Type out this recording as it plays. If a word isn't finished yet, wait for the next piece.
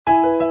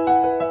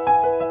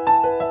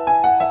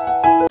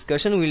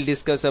discussion. We'll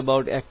discuss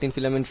about actin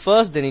filament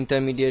first, then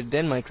intermediate,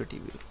 then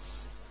microtubule.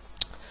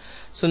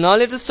 So now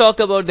let us talk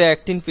about the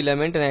actin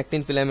filament and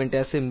actin filament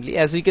assembly.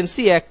 As we can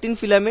see, actin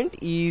filament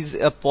is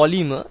a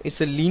polymer.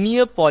 It's a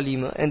linear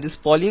polymer, and this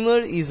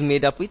polymer is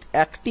made up with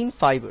actin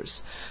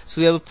fibers. So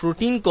we have a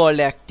protein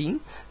called actin.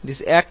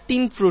 These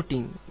actin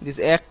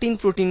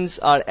proteins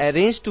are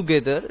arranged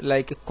together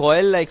like a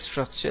coil-like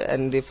structure,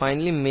 and they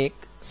finally make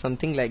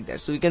something like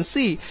that. So you can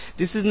see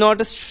this is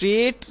not a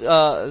straight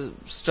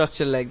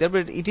structure like that,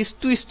 but it is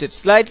twisted,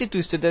 slightly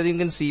twisted. As you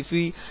can see, if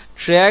we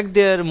track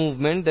their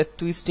movement, the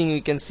twisting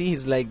we can see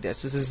is like that.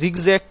 So it's a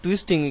zigzag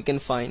twisting we can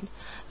find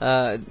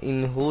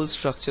in whole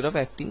structure of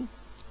actin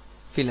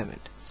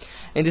filament.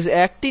 And this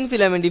actin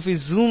filament, if we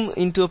zoom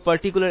into a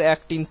particular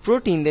actin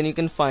protein, then you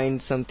can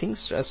find something,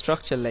 a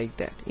structure like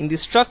that. In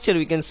this structure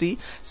we can see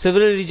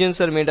several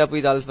regions are made up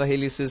with alpha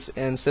helices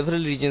and several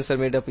regions are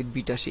made up with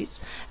beta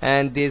sheets,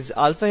 and these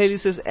alpha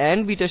helices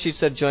and beta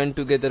sheets are joined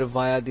together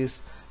via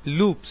these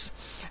loops,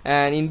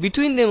 and in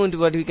between them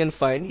what we can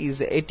find is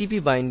the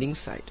ATP binding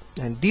site.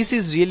 And this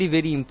is really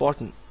very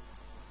important,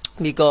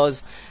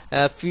 because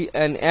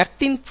an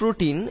actin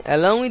protein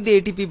along with the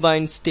ATP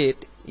bind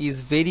state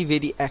is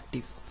very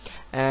active,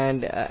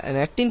 and an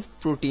actin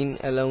protein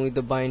along with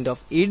the bind of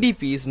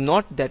ADP is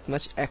not that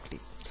much active.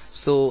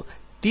 So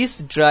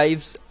this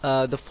drives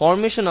the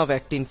formation of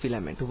actin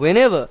filament.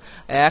 Whenever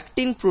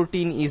actin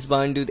protein is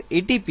bound with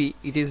ATP,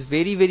 it is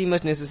very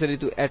much necessary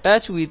to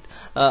attach with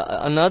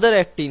another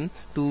actin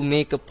to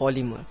make a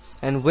polymer.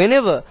 And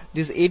whenever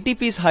this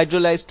ATP is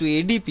hydrolyzed to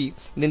ADP,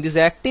 then this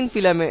actin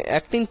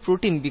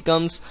protein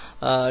becomes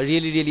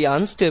really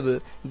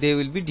unstable. They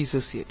will be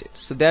dissociated.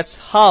 So that's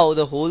how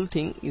the whole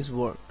thing is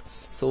worked.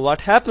 So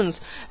what happens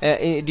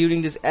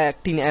during this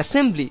actin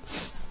assembly,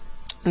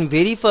 in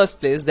very first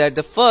place, that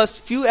the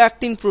first few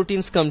actin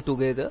proteins come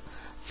together,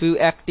 few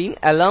actin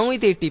along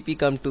with ATP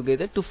come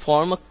together to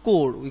form a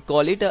core. We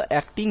call it a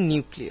actin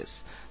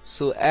nucleus.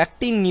 So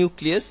actin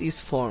nucleus is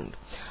formed.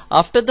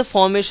 After the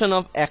formation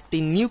of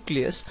actin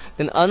nucleus,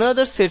 then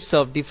another sets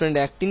of different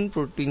actin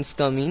proteins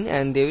come in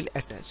and they will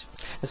attach.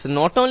 So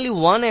not only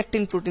one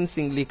actin protein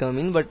singly come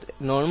in, but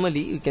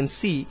normally you can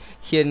see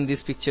here in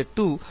this picture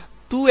two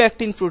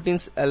actin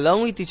proteins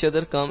along with each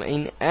other come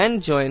in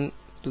and join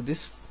to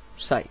this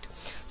site.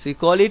 So we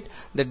call it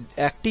the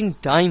actin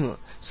dimer.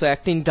 So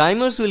actin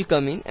dimers will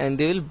come in and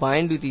they will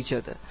bind with each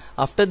other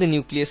after the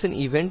nucleation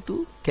event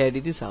to carry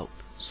this out.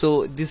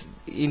 So this,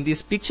 in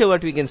this picture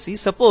what we can see,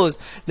 suppose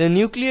the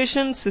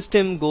nucleation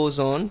system goes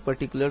on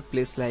particular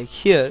place like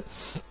here,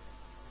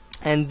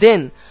 and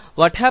then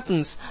what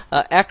happens,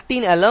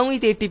 actin along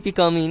with ATP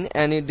come in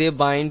and they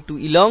bind to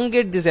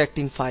elongate this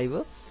actin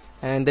fiber,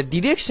 and the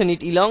direction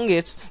it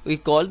elongates we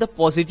call the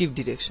positive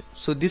direction.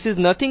 So this is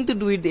nothing to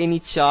do with any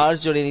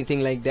charge or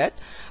anything like that,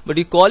 but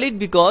we call it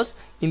because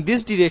in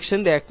this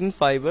direction the actin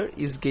fiber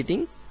is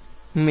getting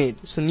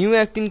made. So new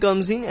actin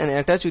comes in and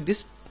attach with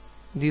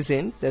this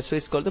end. That's why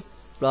it's called the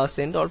plus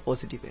end or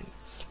positive end.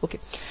 Okay,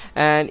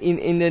 and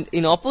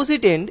in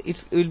opposite end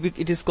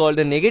it is called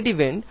the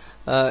negative end.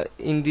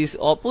 In this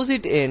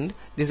opposite end,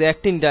 these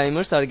actin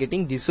dimers are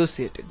getting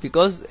dissociated,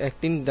 because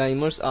actin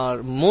dimers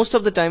are, most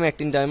of the time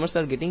actin dimers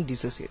are getting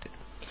dissociated.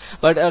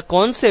 But a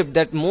concept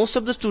that most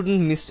of the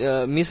students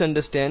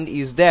misunderstand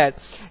is that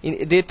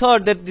they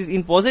thought that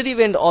in positive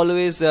end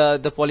always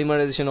the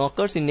polymerization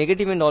occurs, in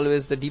negative end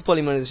always the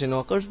depolymerization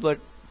occurs, but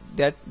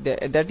that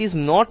is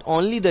not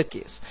only the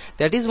case.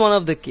 That is one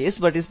of the case,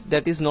 but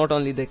that is not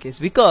only the case,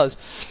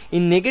 because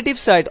in negative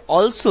side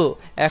also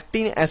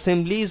actin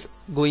assembly is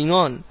going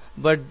on,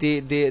 but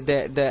the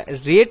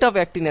rate of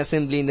actin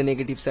assembly in the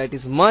negative side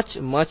is much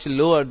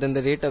lower than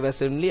the rate of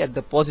assembly at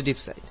the positive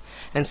side.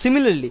 And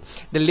similarly,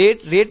 the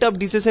rate of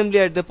disassembly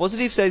at the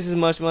positive side is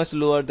much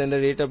lower than the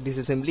rate of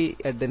disassembly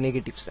at the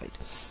negative side.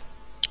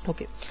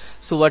 Okay,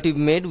 so what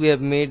we have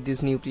made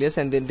this nucleus,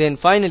 and then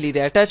finally the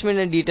attachment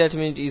and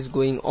detachment is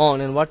going on.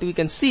 And what we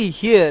can see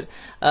here,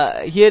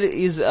 here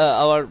is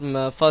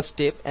our first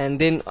step, and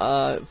then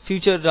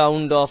future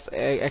round of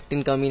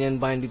actin come in and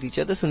bind with each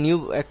other. So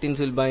new actins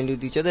will bind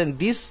with each other, and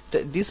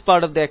this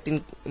part of the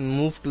actin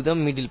move to the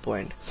middle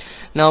point.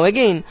 Now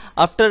again,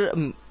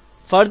 after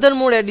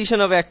furthermore addition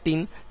of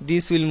actin,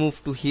 this will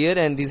move to here,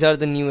 and these are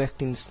the new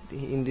actins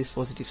in this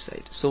positive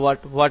side. So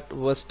what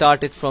was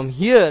started from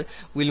here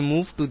will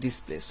move to this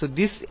place. So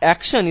this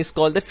action is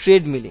called the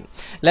treadmilling.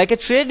 Like a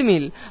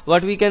treadmill,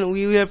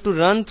 we have to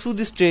run through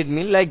this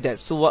treadmill like that.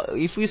 So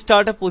if we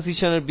start a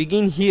position or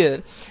begin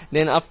here,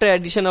 then after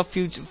addition of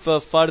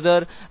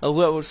further,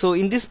 so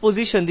in this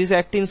position these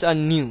actins are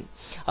new.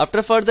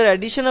 After further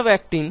addition of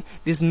actin,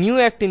 this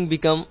new actin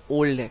become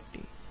old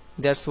actin.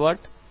 That's what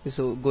is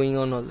going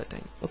on all the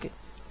time. Okay.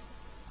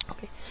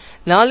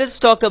 Now let's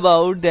talk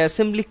about the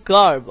assembly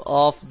curve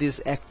of this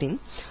actin.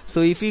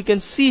 So if you can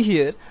see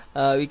here,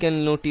 we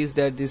can notice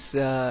that this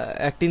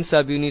actin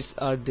subunits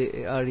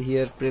are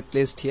here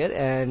placed here,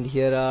 and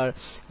here are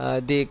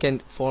they can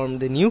form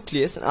the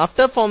nucleus. And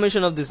after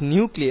formation of this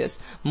nucleus,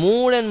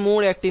 more and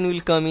more actin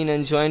will come in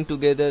and join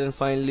together and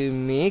finally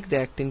make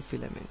the actin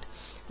filament.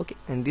 Okay,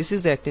 and this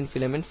is the actin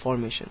filament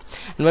formation.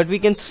 And what we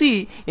can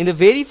see in the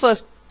very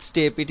first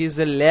step, it is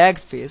the lag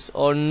phase,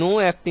 or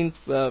no actin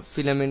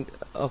filament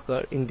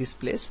occur in this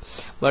place.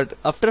 But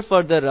after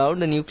further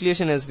round, the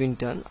nucleation has been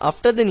done.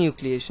 After the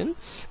nucleation,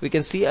 we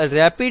can see a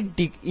rapid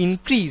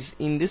increase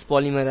in this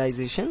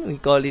polymerization. We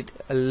call it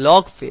a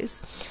log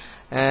phase.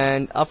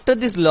 And after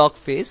this log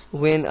phase,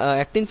 when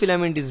actin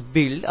filament is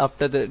built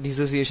after the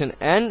dissociation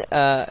and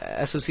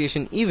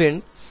association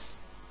event,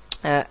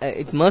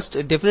 it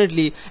must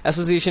definitely,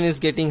 association is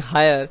getting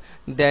higher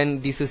than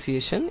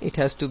dissociation. It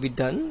has to be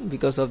done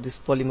because of this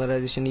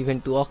polymerization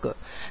event to occur.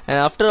 And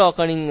after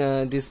occurring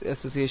this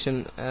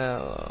association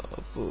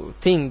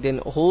thing, then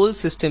whole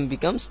system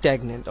becomes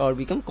stagnant or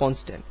become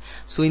constant.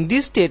 So in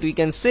this state, we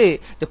can say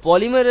the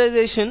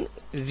polymerization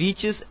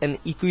reaches an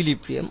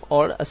equilibrium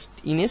or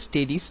in a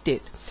steady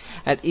state.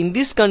 And in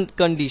this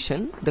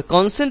condition, the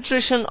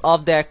concentration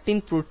of the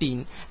actin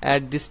protein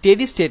at the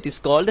steady state is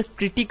called the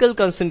critical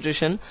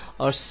concentration,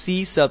 or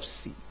C sub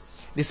C.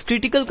 This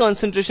critical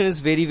concentration is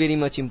very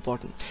much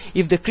important.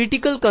 If the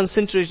critical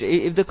concentration,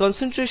 if the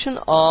concentration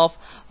of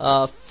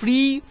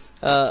free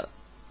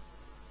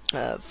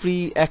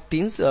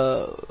actins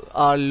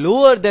are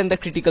lower than the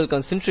critical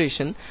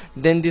concentration,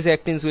 then these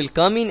actins will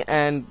come in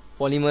and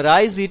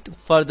polymerize it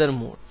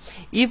furthermore.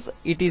 If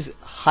it is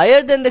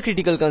higher than the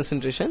critical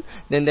concentration,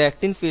 then the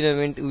actin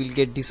filament will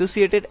get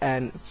dissociated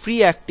and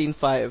free actin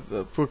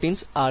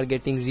proteins are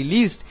getting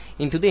released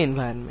into the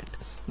environment.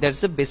 That's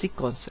the basic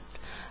concept.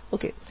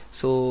 Okay,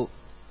 so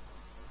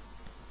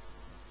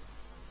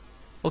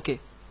okay,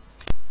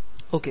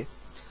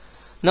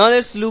 now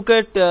let's look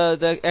at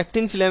the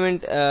actin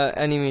filament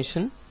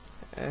animation,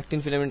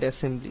 actin filament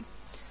assembly.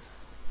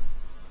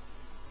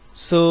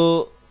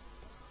 So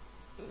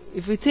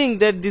if we think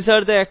that these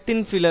are the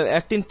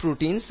actin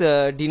proteins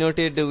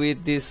denoted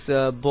with this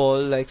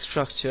ball like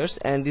structures,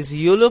 and this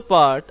yellow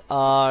part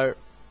are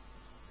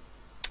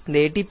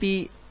the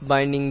ATP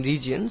binding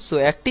region. So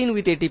actin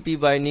with ATP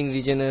binding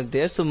region are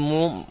there. So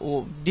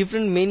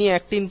many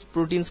actin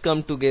proteins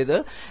come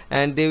together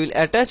and they will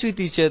attach with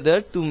each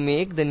other to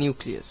make the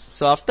nucleus.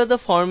 So after the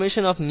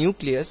formation of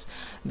nucleus,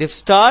 they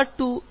start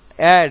to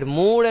add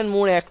more and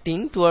more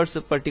actin towards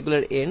a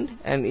particular end,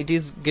 and it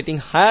is getting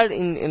higher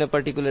in a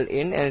particular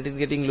end, and it is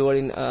getting lower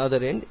in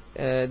other end.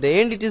 The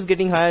end it is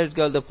getting higher is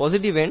called the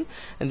positive end,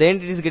 and the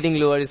end it is getting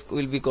lower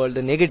will be called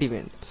the negative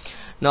end.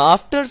 Now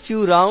after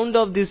few round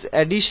of this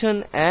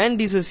addition and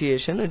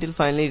dissociation, it will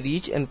finally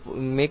reach and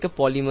make a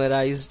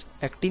polymerized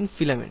actin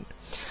filament.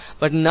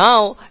 But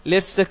now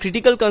let's the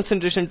critical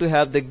concentration to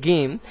have the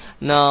game.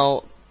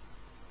 Now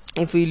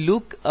if we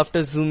look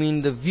after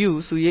zooming the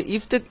view, so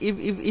if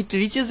it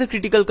reaches the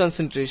critical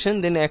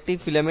concentration, then actin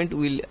filament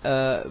will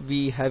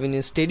be having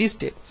a steady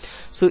state.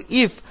 So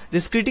if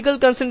this critical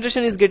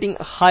concentration is getting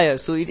higher,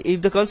 so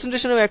if the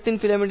concentration of actin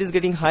filament is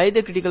getting high,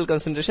 the critical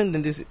concentration,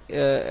 then this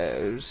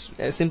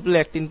simple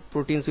actin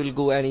proteins will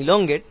go and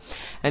elongate.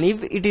 And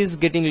if it is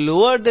getting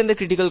lower than the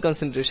critical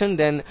concentration,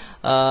 then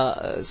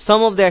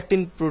some of the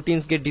actin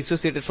proteins get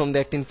dissociated from the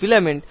actin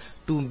filament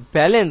to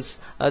balance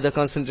the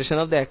concentration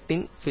of the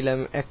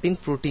actin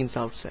proteins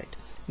outside.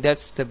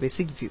 That's the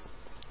basic view.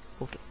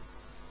 Okay.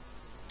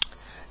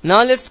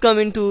 Now let's come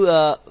into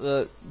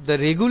the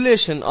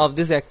regulation of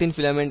this actin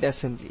filament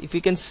assembly. If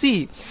you can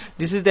see,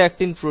 this is the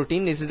actin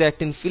protein, this is the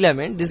actin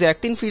filament. This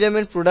actin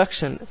filament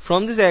production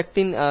from this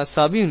actin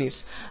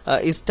subunits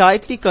is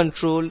tightly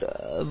controlled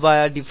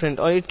via different,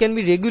 or it can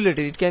be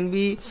regulated. It can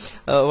be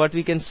what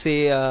we can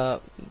say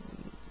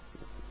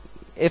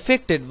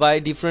affected by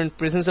different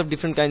presence of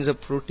different kinds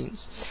of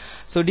proteins.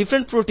 So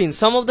different proteins,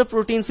 some of the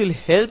proteins will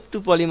help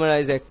to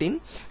polymerize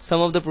actin, some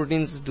of the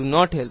proteins do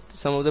not help,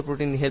 some of the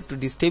proteins help to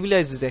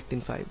destabilize this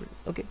actin fiber.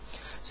 Okay,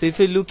 so if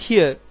you look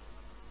here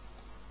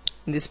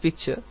in this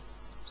picture,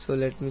 so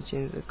let me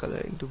change the color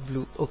into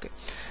blue. Okay,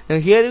 now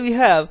here we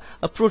have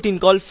a protein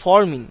called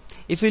formin.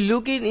 If you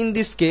look in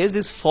this case,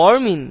 this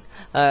formin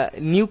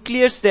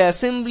nucleates the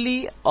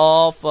assembly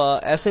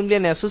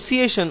and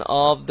association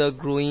of the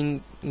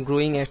growing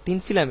actin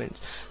filaments.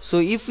 So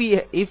if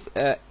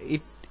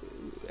it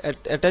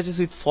attaches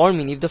with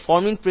formin, if the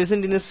formin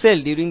present in a cell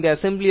during the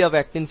assembly of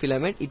actin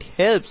filament, it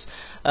helps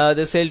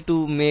the cell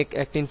to make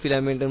actin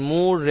filament and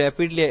more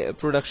rapidly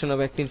production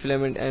of actin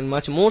filament and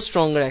much more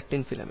stronger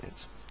actin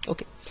filaments.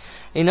 Okay.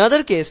 In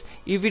other case,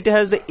 if it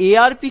has the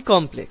ARP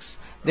complex,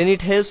 then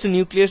it helps to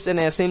nucleates an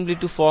assembly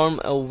to form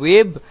a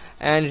web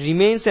and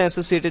remains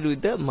associated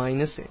with the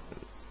minus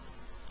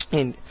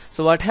end.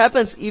 So what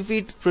happens if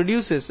it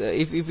produces,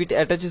 if it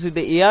attaches with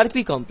the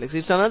ARP complex?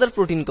 It's another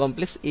protein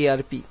complex,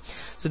 ARP.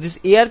 So this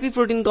ARP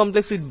protein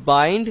complex will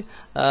bind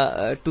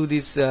to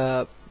this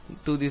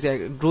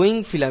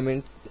growing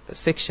filament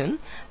section,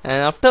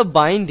 and after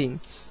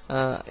binding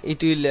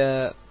it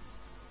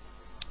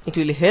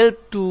will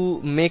help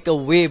to make a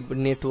web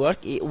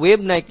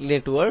like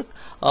network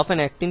of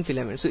an actin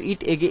filament. So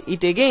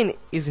it again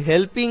is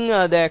helping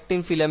the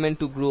actin filament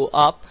to grow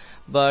up,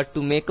 but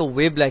to make a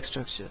web like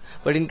structure.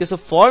 But in case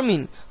of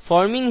forming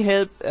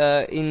help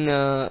in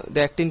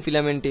the actin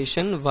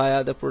filamentation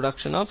via the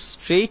production of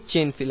straight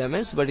chain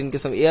filaments, but in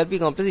case of ARP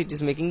complex it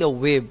is making the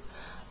web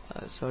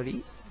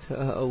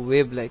a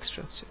web like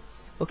structure.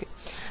 Okay,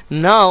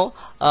 now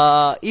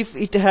if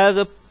it has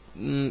a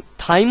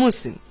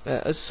thymosin,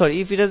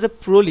 if it has a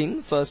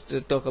proline, first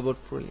talk about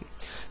proline.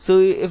 So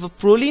if a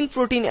proline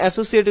protein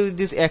associated with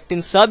these actin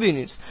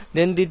subunits,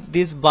 then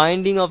this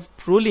binding of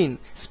proline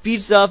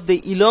speeds up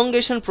the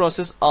elongation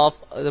process of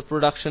the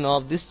production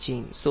of this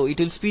chain. So it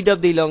will speed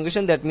up the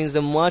elongation. That means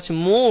the much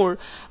more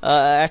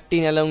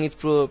actin along with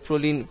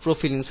profilin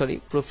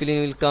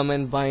will come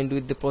and bind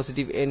with the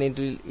positive end. It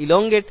will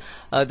elongate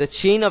the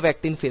chain of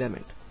actin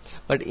filament.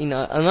 But in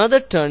another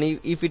turn,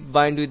 if it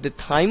bind with the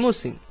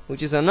thymosin,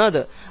 which is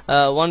another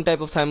one type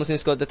of thymosin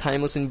is called the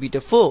thymosin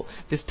beta 4,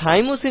 this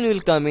thymosin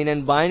will come in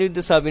and bind with the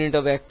subunit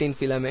of actin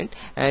filament,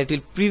 and it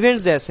will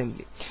prevent the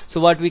assembly.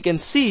 So what we can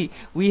see,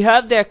 we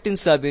have the actin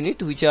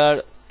subunit, which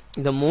are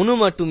the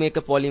monomer to make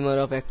a polymer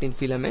of actin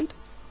filament.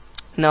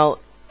 Now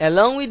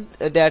along with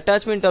the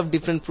attachment of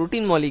different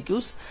protein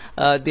molecules,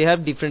 they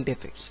have different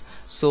effects.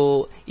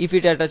 So if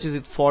it attaches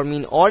with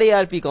formine or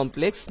ARP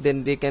complex,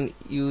 then they can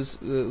use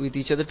with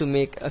each other to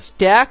make a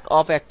stack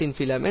of actin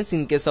filaments.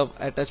 In case of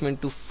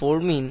attachment to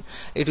formine,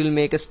 it will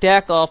make a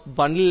stack of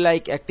bundle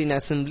like actin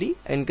assembly.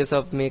 In case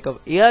of make of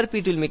ARP,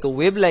 it will make a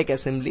web like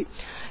assembly.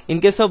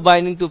 In case of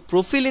binding to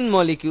profilin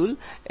molecule,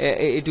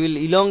 it will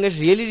elongate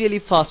really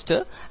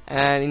faster,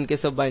 and in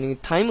case of binding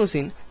with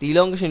thymosin, the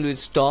elongation will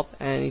stop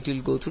and it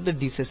will go through the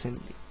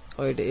disassembly,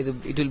 or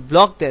it will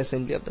block the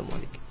assembly of the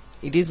molecule.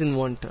 It is in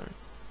one turn.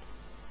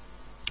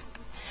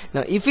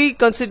 Now if we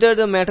consider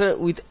the matter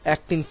with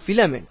actin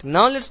filament,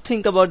 now let's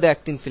think about the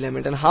actin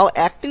filament and how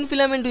actin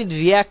filament will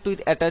react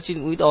with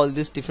attaching with all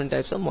these different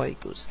types of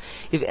molecules.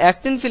 If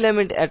actin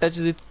filament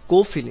attaches with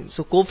cofilin,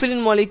 so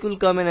cofilin molecule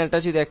come and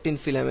attach with actin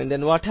filament,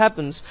 then what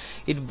happens?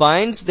 It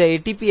binds the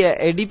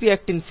ADP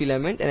actin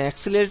filament and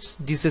accelerates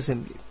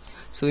disassembly.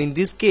 So in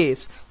this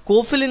case,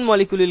 cofilin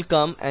molecule will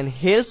come and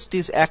helps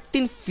this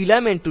actin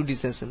filament to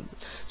disassemble.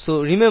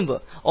 So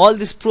remember, all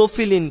this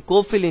profilin,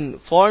 cofilin,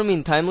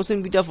 formine,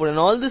 thymosin beta 4 and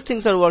all these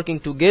things are working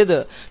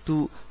together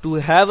to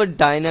have a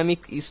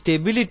dynamic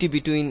stability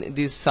between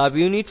this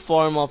subunit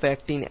form of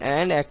actin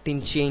and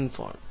actin chain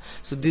form.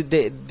 So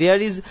there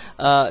is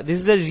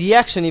this is a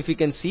reaction, if you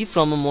can see,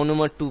 from a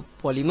monomer to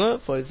polymer.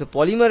 For it's a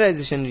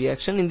polymerization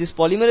reaction. In this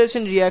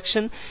polymerization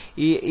reaction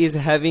is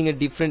having a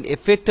different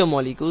effector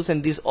molecules,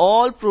 and these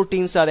all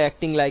proteins are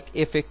acting like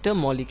effector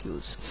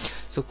molecules.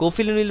 So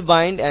cofilin will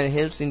bind and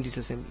helps in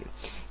disassembly.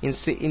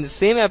 In the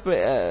same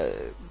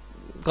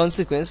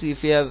consequence,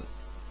 if you have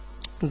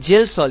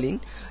gel solin,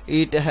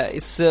 it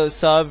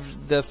serves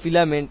the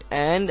filament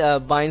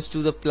and binds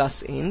to the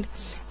plus end,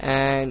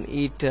 and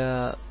it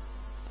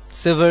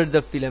severed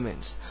the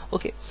filaments.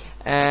 Okay,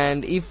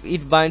 and if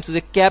it binds to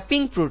the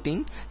capping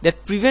protein,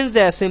 that prevents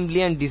the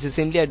assembly and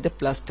disassembly at the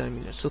plus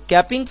terminal. So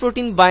capping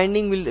protein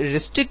binding will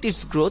restrict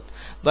its growth,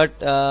 but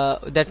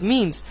that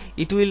means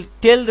it will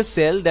tell the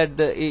cell that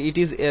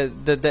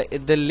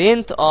the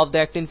length of the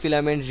actin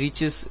filament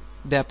reaches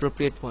the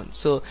appropriate one.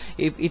 So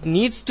if it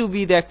needs to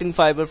be the actin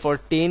fiber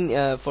for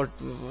 10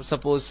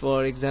 suppose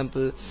for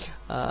example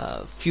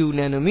few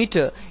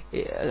nanometer,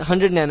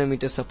 100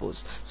 nanometer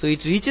suppose, so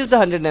it reaches the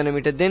 100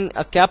 nanometer, then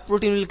a cap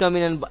protein will come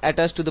in and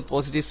attach to the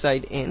positive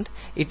side end.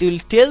 It will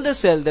tell the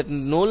cell that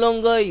no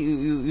longer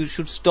you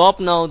should stop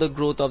now the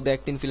growth of the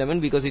actin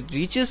filament, because it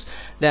reaches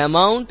the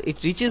amount,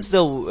 it reaches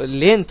the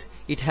length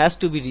it has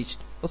to be reached.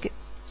 Okay,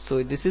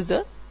 so this is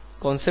the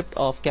concept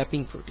of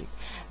capping protein.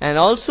 And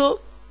also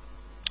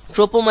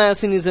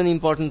tropomyosin is an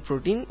important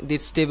protein that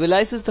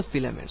stabilizes the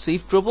filament. So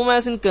if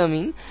tropomyosin come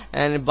in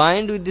and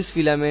bind with this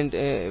filament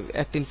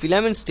actin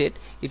filament state,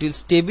 it will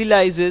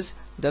stabilizes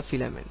the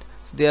filament.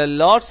 So there are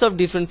lots of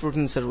different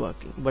proteins are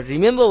working, but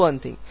remember one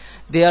thing,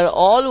 they are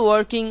all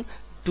working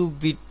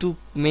to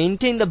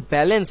maintain the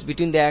balance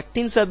between the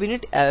actin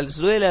subunit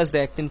as well as the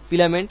actin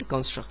filament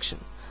construction.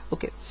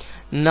 Okay,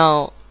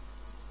 now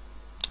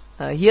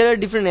here are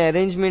different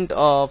arrangement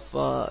of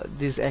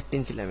these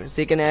actin filaments.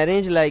 They can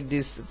arrange like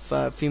this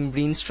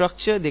fimbrine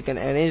structure, they can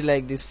arrange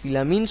like this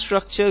filamine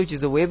structure, which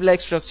is a web like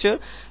structure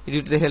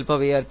due to the help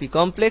of ARP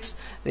complex.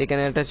 They can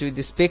attach with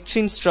the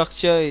spectrin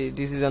structure.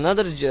 This is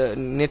another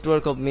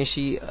network of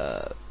meshy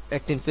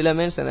actin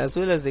filaments, and as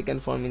well as they can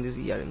form in this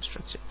ERM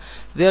structure.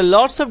 So there are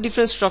lots of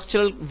different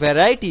structural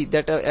variety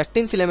that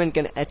actin filament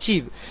can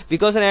achieve,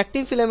 because an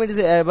actin filament is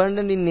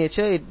abundant in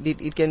nature.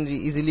 It can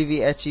easily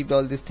be achieved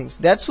all these things.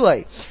 That's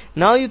why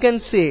now you can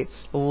say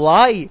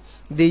why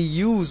they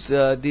use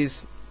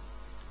this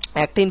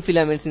actin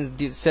filaments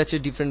in such a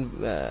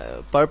different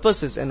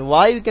purposes, and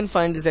why we can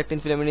find this actin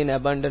filament in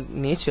abundant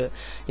nature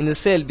in the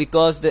cell,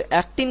 because the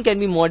actin can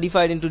be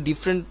modified into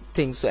different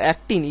things. So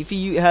actin, if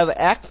you have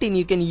actin,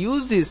 you can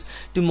use this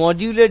to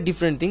modulate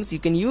different things, you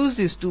can use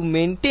this to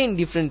maintain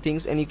different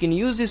things, and you can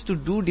use this to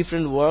do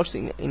different works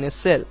in a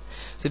cell.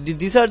 So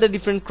these are the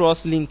different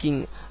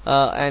cross-linking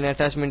and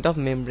attachment of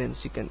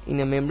membranes. You can, in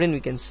a membrane we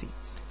can see.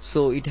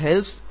 So it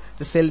helps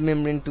the cell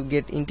membrane to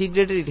get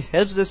integrated, it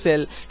helps the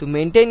cell to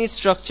maintain its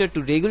structure,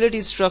 to regulate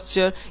its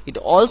structure. It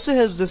also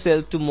helps the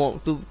cell to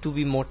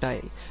be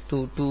motile,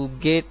 to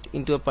get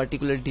into a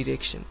particular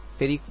direction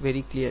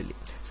very clearly.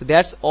 So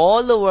that's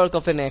all the work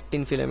of an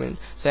actin filament.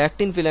 So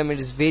actin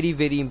filament is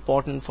very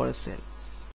important for a cell.